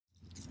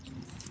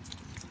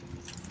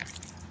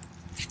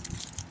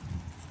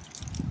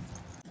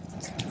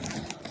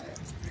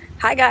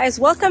Hi guys,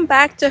 welcome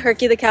back to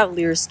Herky the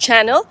Cavaliers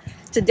channel.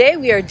 Today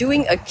we are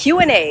doing a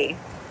Q&A.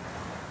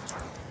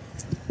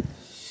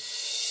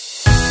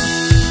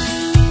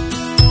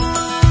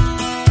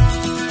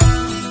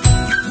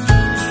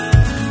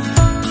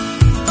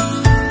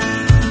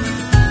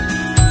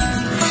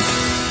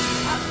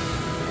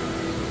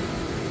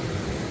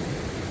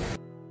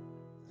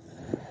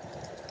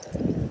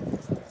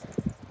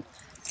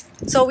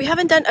 So we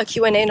haven't done a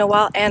Q&A in a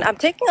while, and I'm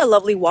taking a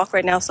lovely walk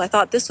right now, so I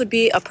thought this would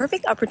be a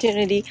perfect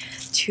opportunity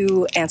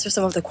to answer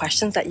some of the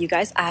questions that you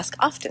guys ask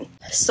often.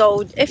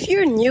 So if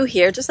you're new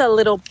here, just a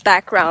little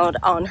background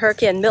on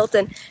Herky and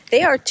Milton.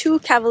 They are two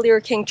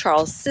Cavalier King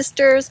Charles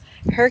sisters.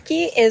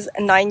 Herky is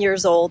 9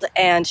 years old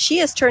and she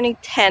is turning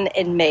 10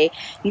 in May.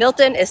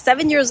 Milton is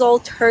 7 years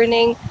old,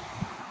 turning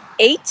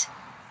 8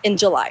 in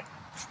July.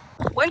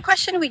 One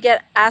question we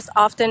get asked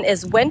often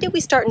is, when did we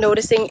start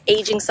noticing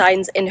aging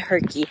signs in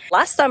Herky?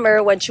 Last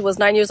summer, when she was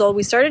 9 years old,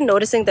 we started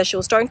noticing that she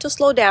was starting to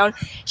slow down.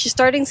 She's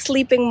starting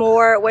sleeping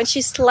more. When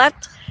she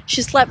slept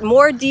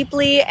more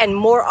deeply and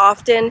more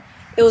often.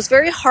 It was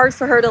very hard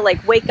for her to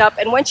wake up.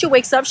 And when she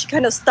wakes up, she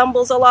kind of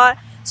stumbles a lot.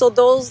 So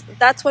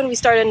that's when we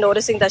started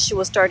noticing that she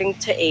was starting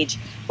to age.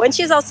 When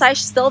she's outside,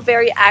 she's still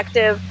very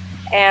active.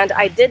 And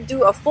I did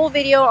do a full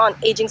video on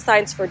aging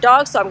signs for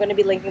dogs, so I'm going to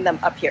be linking them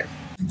up here.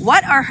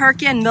 What are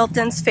Herky and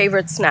Milton's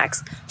favorite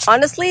snacks?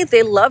 Honestly,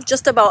 they love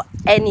just about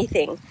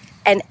anything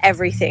and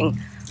everything.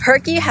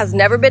 Herky has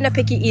never been a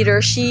picky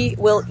eater. She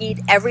will eat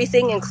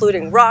everything,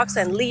 including rocks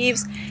and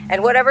leaves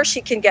and whatever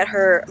she can get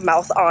her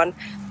mouth on.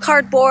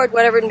 Cardboard,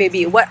 whatever it may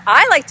be. What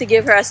I like to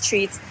give her as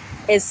treats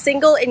is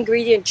single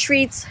ingredient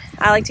treats.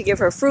 I like to give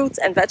her fruits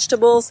and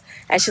vegetables,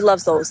 and she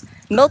loves those.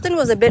 Milton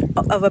was a bit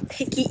of a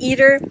picky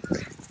eater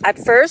at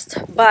first,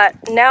 but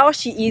now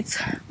she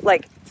eats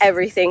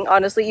everything,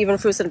 honestly, even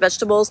fruits and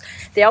vegetables.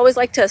 They always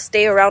like to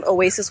stay around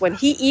Oasis when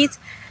he eats,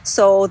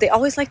 so they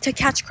always like to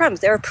catch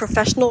crumbs. They're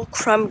professional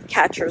crumb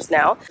catchers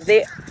now.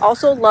 They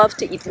also love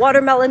to eat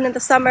watermelon in the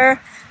summer,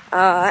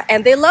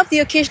 and they love the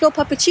occasional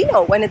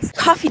puppuccino when it's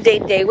coffee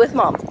date day with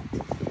mom.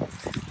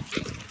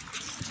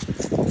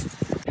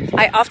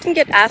 I often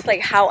get asked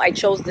how I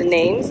chose the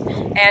names,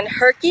 and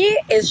Herky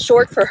is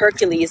short for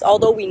Hercules,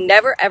 although we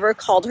never ever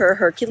called her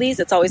Hercules.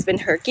 It's always been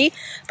Herky,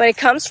 but it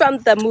comes from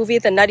the movie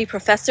The Nutty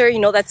Professor. You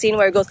know that scene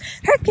where it goes,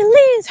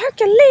 Hercules,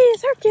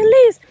 Hercules,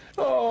 Hercules.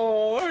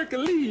 Oh,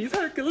 Hercules,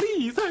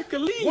 Hercules,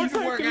 Hercules,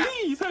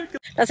 Hercules.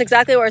 That's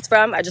exactly where it's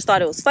from. I just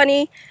thought it was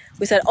funny.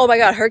 We said, oh my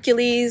god,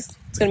 Hercules.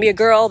 It's gonna be a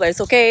girl, but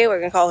it's okay. We're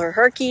gonna call her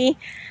Herky.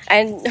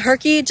 And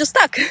Herky just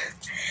stuck.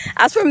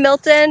 As for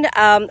Milton,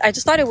 I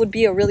just thought it would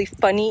be a really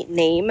funny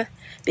name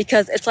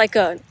because it's like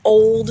an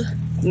old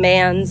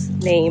man's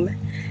name.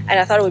 And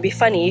I thought it would be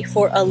funny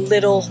for a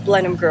little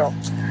Blenheim girl.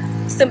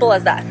 Simple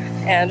as that.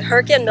 And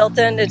Herky and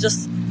Milton, it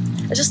just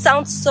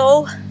sounds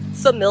so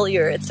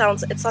familiar. It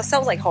sounds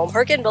like home.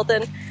 Herky and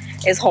Milton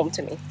is home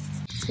to me.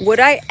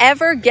 Would I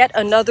ever get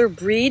another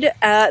breed?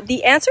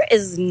 The answer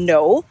is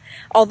no.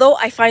 Although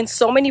I find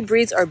so many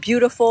breeds are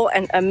beautiful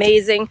and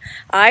amazing,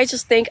 I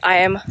just think I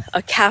am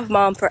a Cav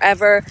mom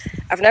forever.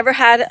 I've never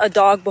had a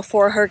dog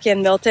before Herky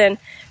and Milton.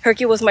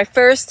 Herky was my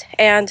first,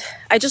 and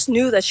I just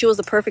knew that she was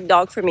the perfect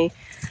dog for me.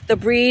 The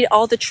breed,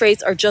 all the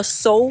traits are just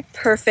so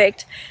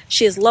perfect.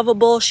 She is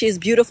lovable. She is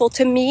beautiful.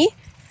 To me,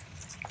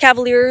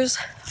 Cavaliers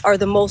are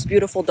the most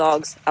beautiful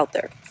dogs out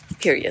there,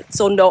 period.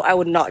 So no, I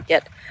would not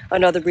get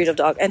another breed of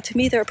dog. And to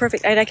me, they're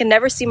perfect. And I can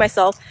never see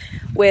myself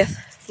with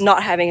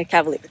not having a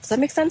Cavalier. Does that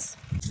make sense?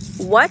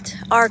 What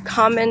are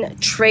common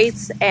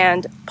traits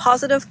and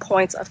positive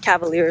points of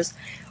Cavaliers?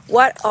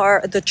 What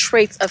are the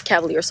traits of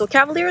Cavaliers? So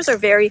Cavaliers are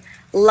very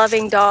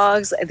loving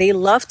dogs. They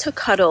love to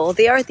cuddle.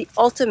 They are the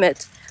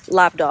ultimate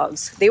lap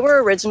dogs. They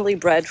were originally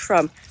bred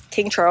from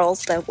King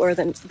Charles.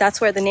 That's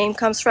where the name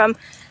comes from,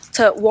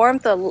 to warm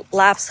the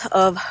laps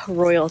of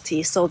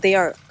royalty. So they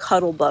are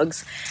cuddle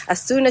bugs. As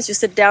soon as you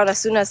sit down, as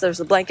soon as there's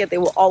a blanket, they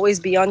will always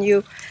be on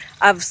you.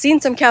 I've seen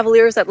some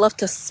Cavaliers that love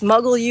to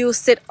smuggle you,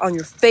 sit on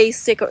your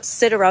face,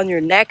 sit around your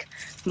neck.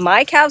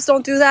 My calves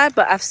don't do that,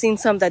 but I've seen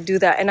some that do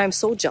that, and I'm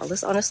so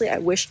jealous. Honestly, I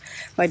wish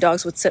my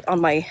dogs would sit on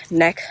my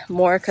neck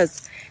more,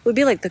 because it would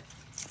be like the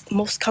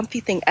most comfy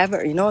thing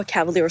ever, you know, a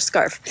Cavalier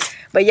scarf.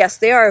 But yes,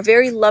 they are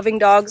very loving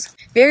dogs,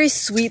 very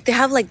sweet. They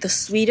have the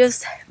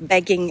sweetest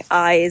begging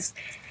eyes.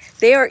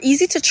 They are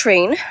easy to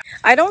train.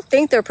 I don't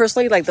think they're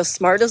personally the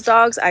smartest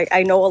dogs.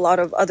 I know a lot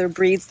of other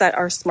breeds that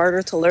are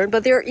smarter to learn,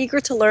 but they're eager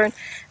to learn.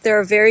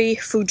 They're very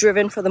food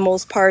driven for the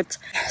most part.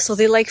 So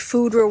they like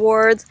food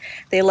rewards.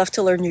 They love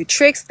to learn new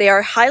tricks. They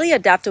are highly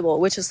adaptable,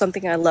 which is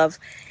something I love.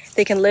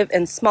 They can live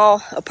in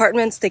small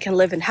apartments. They can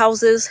live in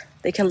houses.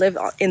 They can live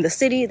in the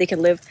city. They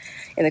can live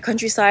in the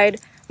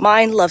countryside.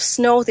 Mine love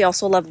snow. They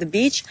also love the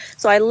beach.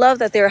 So I love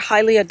that they're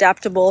highly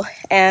adaptable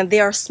and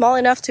they are small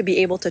enough to be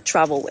able to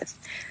travel with.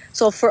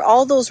 So for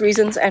all those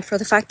reasons, and for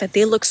the fact that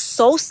they look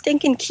so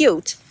stinking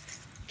cute,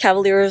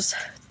 Cavaliers,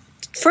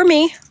 for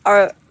me,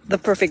 are the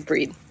perfect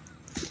breed.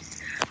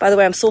 By the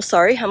way, I'm so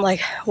sorry. I'm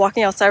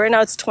walking outside right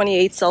now. It's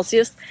 28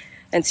 Celsius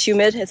and it's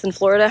humid. It's in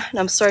Florida, and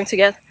I'm starting to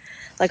get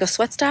like a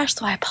sweat stash,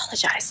 so I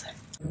apologize.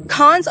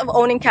 Cons of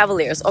owning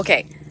Cavaliers.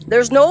 Okay,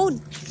 there's no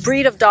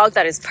breed of dog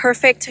that is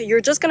perfect.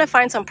 You're just gonna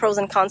find some pros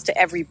and cons to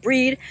every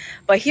breed,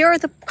 but here are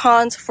the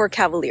cons for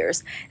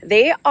Cavaliers.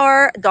 They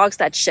are dogs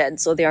that shed,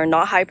 so they are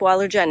not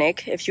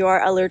hypoallergenic. If you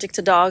are allergic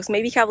to dogs,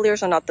 maybe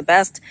Cavaliers are not the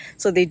best.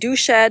 So they do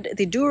shed.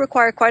 They do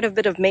require quite a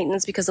bit of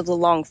maintenance because of the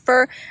long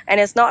fur, and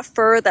it's not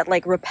fur that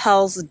like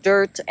repels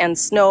dirt and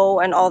snow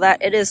and all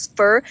that. It is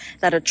fur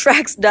that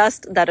attracts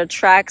dust, that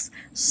attracts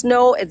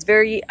snow. It's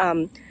very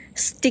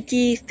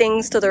sticky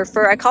things to their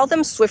fur. I call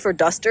them Swiffer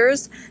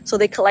dusters, so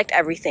they collect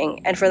everything,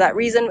 and for that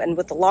reason, and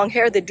with the long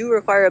hair, they do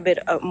require a bit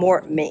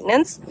more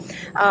maintenance.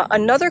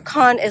 Another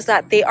con is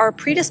that they are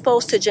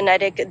predisposed to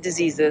genetic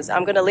diseases.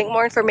 I'm going to link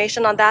more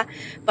information on that,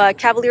 but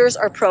Cavaliers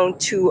are prone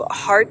to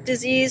heart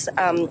disease,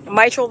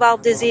 mitral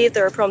valve disease,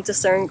 they're prone to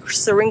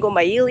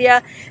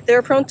syringomyelia,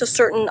 they're prone to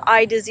certain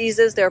eye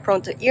diseases, they're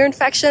prone to ear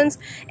infections,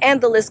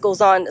 and the list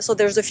goes on. So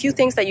there's a few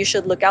things that you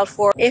should look out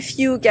for. If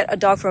you get a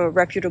dog from a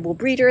reputable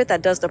breeder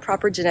that does the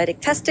proper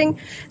genetic testing,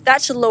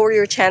 that should lower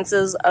your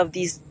chances of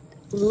these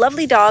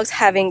lovely dogs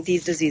having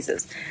these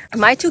diseases.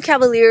 My two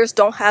Cavaliers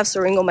don't have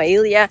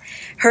syringomyelia.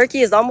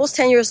 Herky is almost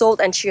 10 years old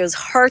and she is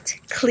heart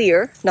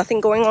clear, nothing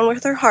going on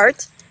with her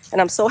heart, and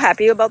I'm so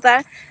happy about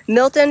that.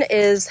 Milton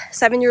is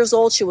 7 years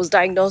old. She was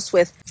diagnosed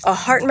with a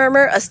heart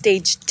murmur, a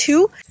stage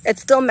 2.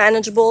 It's still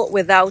manageable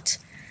without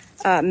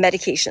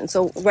medication.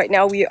 So right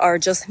now we are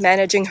just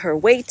managing her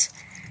weight,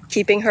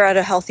 keeping her at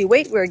a healthy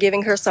weight. We're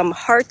giving her some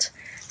heart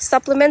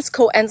supplements,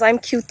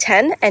 coenzyme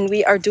Q10, and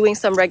we are doing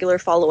some regular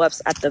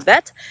follow-ups at the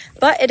vet,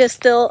 but it is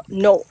still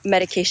no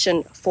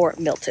medication for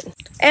Milton.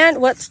 And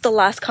what's the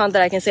last con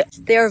that I can say?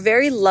 They are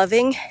very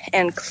loving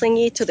and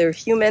clingy to their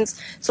humans,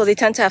 so they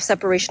tend to have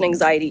separation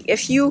anxiety.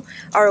 If you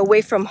are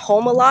away from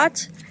home a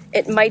lot,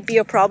 it might be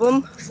a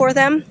problem for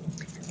them.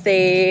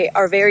 They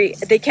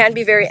can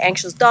be very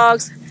anxious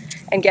dogs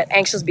and get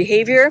anxious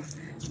behavior,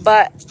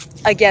 but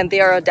again, they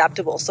are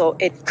adaptable, so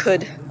it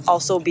could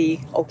also be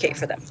okay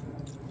for them.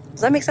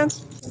 Does that make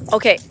sense?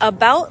 Okay,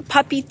 about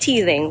puppy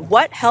teething.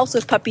 What helps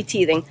with puppy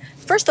teething?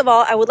 First of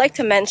all, I would like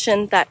to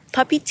mention that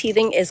puppy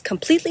teething is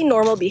completely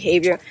normal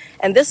behavior,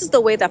 and this is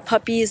the way that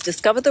puppies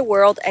discover the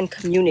world and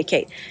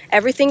communicate.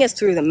 Everything is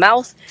through the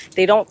mouth.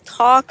 They don't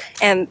talk,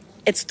 and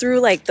it's through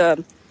like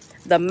the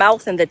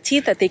mouth and the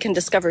teeth that they can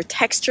discover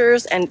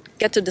textures and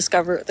get to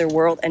discover their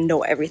world and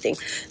know everything.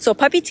 So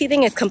puppy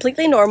teething is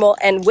completely normal,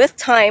 and with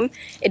time,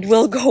 it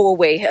will go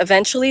away.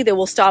 Eventually, they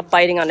will stop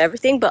biting on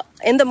everything, but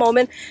in the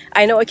moment,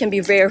 I know it can be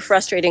very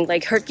frustrating.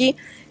 Like Herky,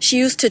 she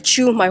used to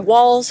chew my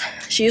walls.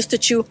 She used to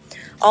chew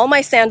all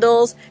my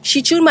sandals.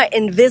 She chewed my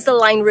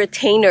Invisalign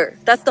retainer.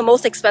 That's the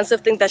most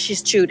expensive thing that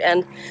she's chewed,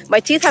 and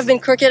my teeth have been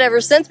crooked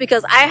ever since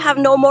because I have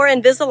no more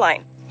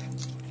Invisalign.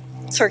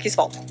 It's Herky's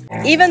fault.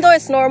 Even though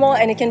it's normal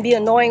and it can be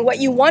annoying, what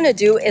you want to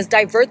do is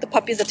divert the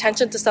puppy's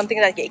attention to something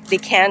that they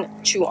can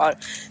chew on.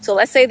 So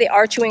let's say they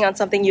are chewing on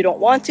something you don't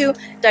want to.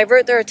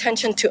 Divert their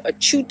attention to a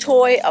chew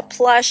toy, a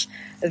plush,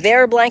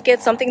 their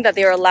blanket, something that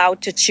they're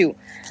allowed to chew.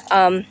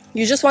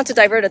 You just want to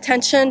divert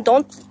attention.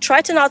 Don't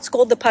try to not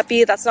scold the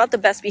puppy. That's not the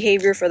best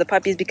behavior for the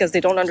puppies because they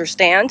don't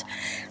understand.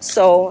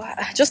 So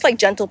just like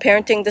gentle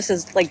parenting, this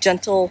is like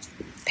gentle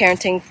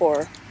parenting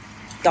for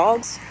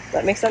dogs. Does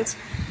that make sense?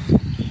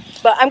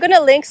 But I'm going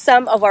to link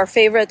some of our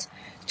favorite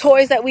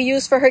toys that we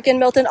use for Herky and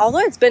Milton, although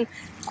it's been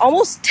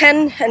almost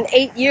 10 and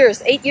 8 years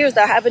that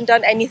I haven't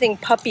done anything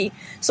puppy.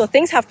 So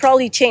things have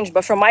probably changed,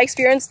 but from my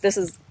experience, this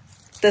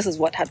is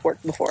what had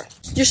worked before.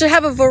 You should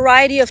have a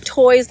variety of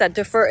toys that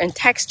differ in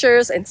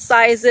textures, in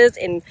sizes,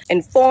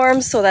 in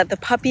forms, so that the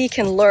puppy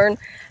can learn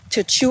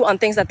to chew on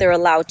things that they're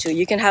allowed to.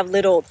 You can have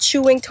little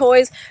chewing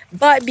toys,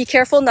 but be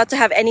careful not to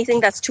have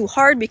anything that's too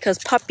hard because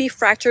puppy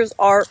fractures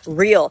are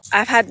real.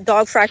 I've had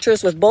dog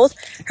fractures with both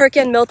Herky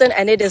and Milton,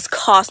 and it is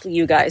costly,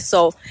 you guys.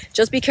 So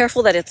just be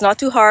careful that it's not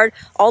too hard.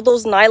 All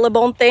those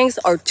nylabone things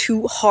are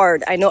too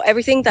hard. I know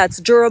everything that's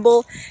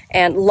durable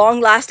and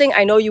long lasting,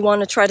 I know you want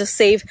to try to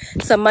save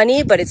some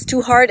money, but it's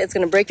too hard. It's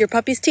going to break your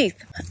puppy's teeth.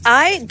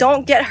 I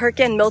don't get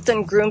Herky and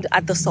Milton groomed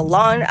at the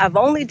salon. I've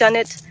only done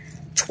it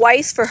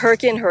twice for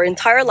Herky in her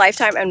entire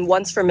lifetime and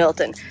once for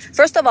Milton.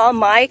 First of all,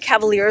 my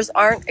Cavaliers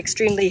aren't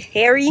extremely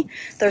hairy.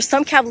 There's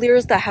some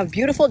Cavaliers that have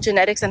beautiful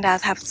genetics and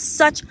that have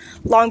such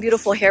long,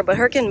 beautiful hair, but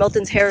Herky and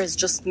Milton's hair is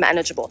just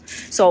manageable.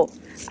 So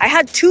I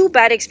had 2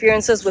 bad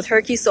experiences with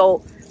Herky,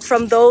 so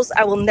from those,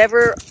 I will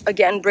never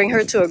again bring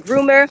her to a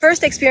groomer.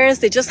 First experience,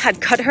 they just had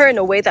cut her in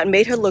a way that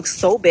made her look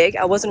so big.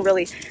 I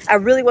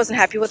really wasn't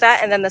happy with that.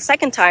 And then the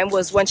second time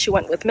was when she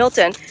went with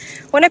Milton.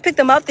 When I picked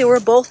them up, they were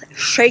both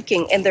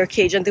shaking in their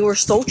cage and they were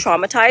so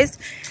traumatized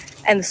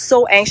and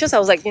so anxious. I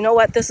was like, you know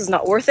what, this is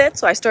not worth it.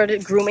 So I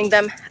started grooming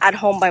them at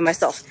home by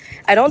myself.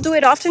 I don't do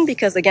it often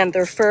because again,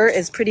 their fur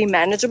is pretty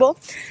manageable.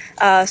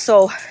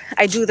 So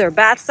I do their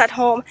baths at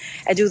home.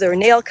 I do their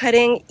nail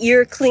cutting,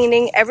 ear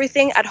cleaning,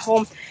 everything at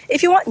home.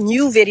 If you want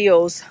new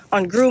videos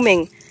on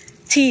grooming,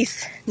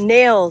 teeth,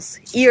 nails,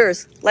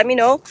 ears, let me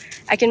know.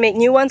 I can make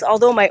new ones,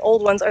 although my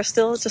old ones are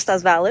still just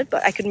as valid,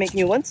 but I could make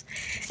new ones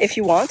if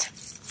you want.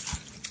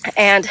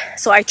 And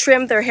so I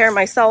trim their hair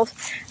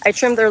myself. I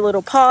trim their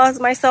little paws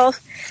myself.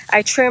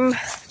 I trim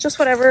just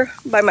whatever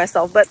by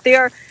myself. But they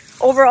are,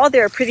 overall, they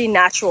are pretty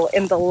natural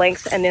in the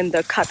length and in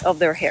the cut of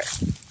their hair.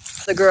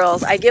 The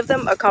girls, I give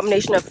them a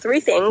combination of 3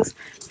 things.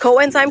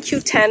 Coenzyme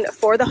Q10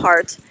 for the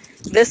heart.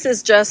 This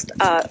is just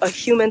a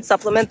human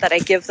supplement that I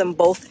give them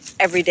both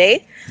every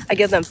day. I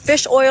give them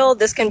fish oil.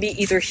 This can be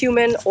either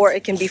human or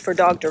it can be for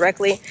dog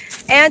directly.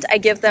 And I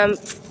give them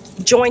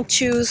joint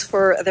chews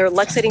for their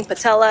luxating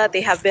patella.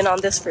 They have been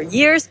on this for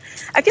years.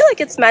 I feel like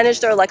it's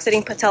managed their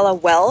luxating patella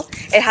well.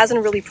 It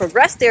hasn't really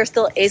progressed. They're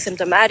still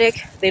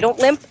asymptomatic. They don't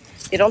limp.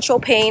 They don't show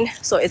pain.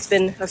 So it's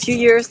been a few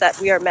years that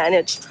we are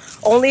managed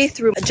only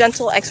through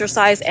gentle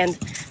exercise and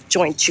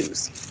joint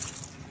chews.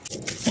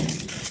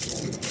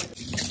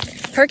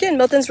 Herky and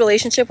Milton's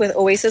relationship with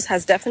Oasis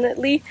has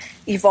definitely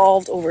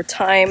evolved over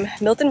time.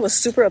 Milton was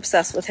super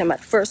obsessed with him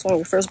at first when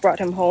we first brought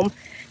him home.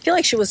 I feel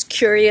like she was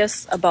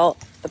curious about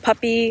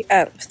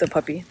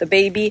the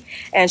baby,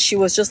 and she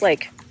was just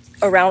like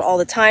around all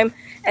the time.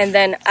 And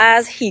then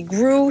as he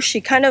grew,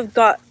 she kind of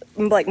got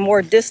like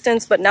more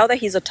distance. But now that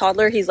he's a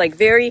toddler, he's like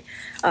very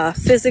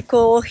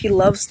physical. He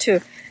loves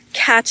to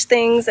catch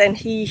things, and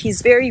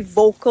he's very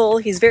vocal.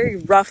 He's very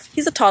rough.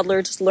 He's a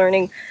toddler just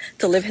learning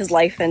to live his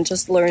life and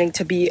just learning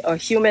to be a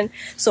human.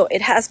 So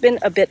it has been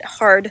a bit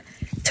hard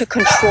to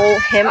control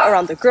him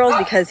around the girls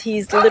because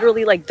he's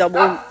literally like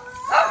double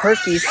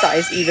Herky's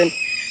size even.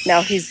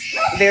 Now he's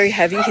very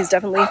heavy. He's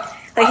definitely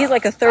like, he's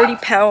like a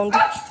 30-pound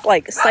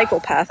like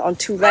psychopath on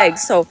 2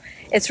 legs. So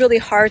it's really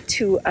hard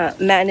to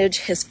manage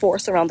his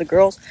force around the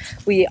girls.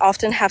 We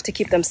often have to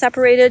keep them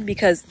separated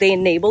because they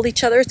enable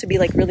each other to be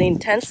like really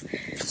intense.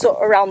 So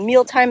around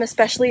mealtime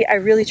especially, I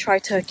really try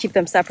to keep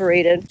them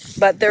separated.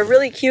 But they're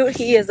really cute.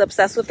 He is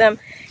obsessed with them.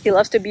 He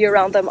loves to be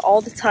around them all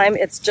the time.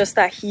 It's just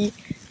that he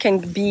can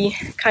be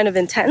kind of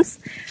intense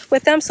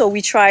with them. So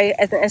we try,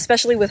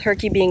 especially with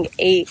Herky being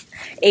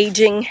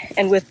aging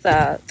and with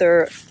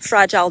their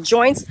fragile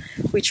joints,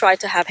 we try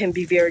to have him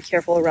be very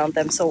careful around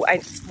them. So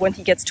when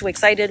he gets too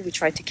excited, we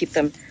try to keep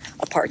them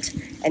apart.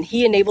 And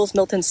he enables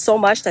Milton so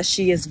much that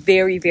she is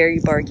very, very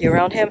barky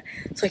around him.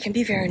 So it can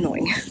be very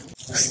annoying.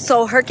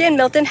 So Herky and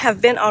Milton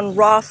have been on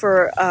raw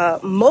for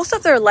most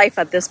of their life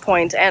at this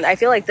point. And I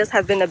feel like this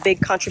has been a big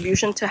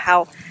contribution to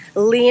how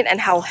lean and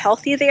how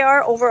healthy they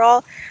are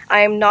overall.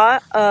 I am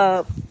not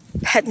a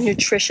pet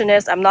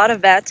nutritionist. I'm not a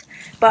vet,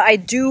 but I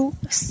do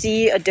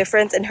see a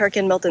difference in Herky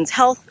and Milton's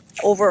health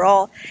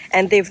overall,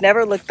 and they've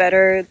never looked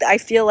better. I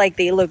feel like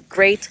they look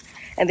great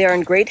and they're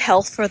in great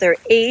health for their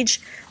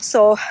age.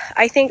 So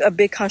I think a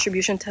big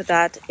contribution to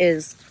that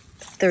is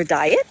their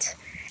diet.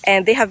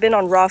 And they have been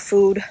on raw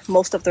food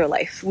most of their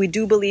life. We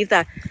do believe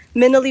that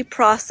minimally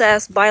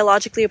processed,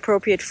 biologically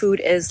appropriate food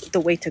is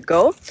the way to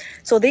go.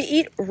 So they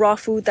eat raw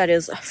food that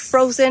is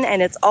frozen,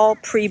 and it's all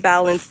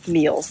pre-balanced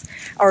meals.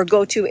 Our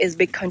go-to is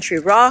Big Country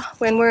Raw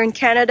when we're in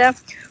Canada.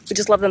 We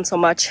just love them so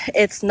much.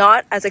 It's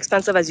not as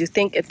expensive as you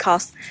think. It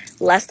costs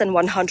less than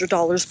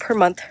 $100 per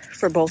month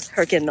for both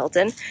Herky and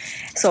Milton.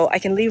 So I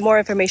can leave more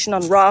information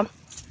on raw.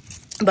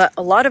 But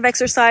a lot of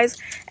exercise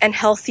and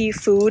healthy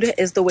food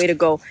is the way to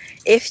go.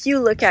 If you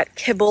look at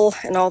kibble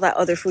and all that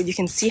other food, you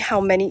can see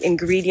how many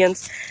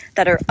ingredients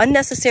that are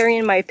unnecessary,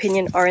 in my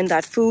opinion, are in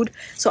that food.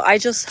 So I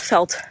just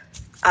felt,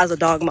 as a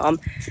dog mom,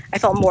 I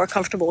felt more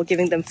comfortable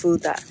giving them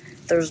food that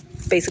there's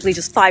basically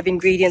just 5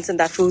 ingredients in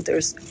that food.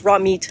 There's raw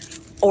meat,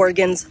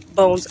 organs,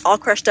 bones, all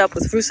crushed up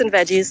with fruits and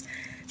veggies,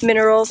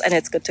 minerals, and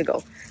it's good to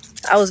go.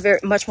 I was very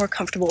much more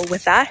comfortable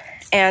with that,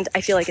 and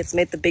I feel like it's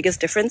made the biggest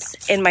difference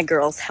in my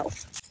girls'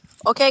 health.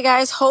 Okay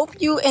guys, hope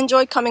you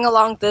enjoyed coming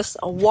along this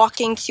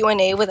walking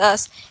Q&A with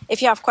us.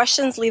 If you have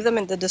questions, leave them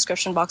in the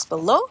description box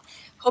below.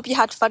 Hope you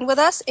had fun with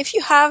us. If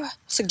you have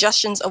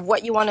suggestions of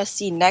what you want to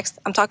see next,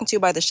 I'm talking to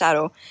you by the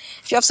shadow.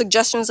 If you have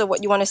suggestions of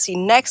what you want to see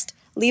next,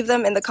 leave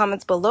them in the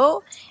comments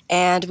below,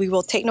 and we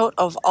will take note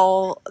of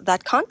all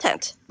that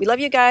content. We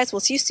love you guys. We'll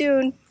see you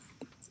soon.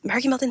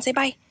 Herky, Milton, say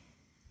bye.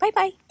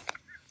 Bye-bye.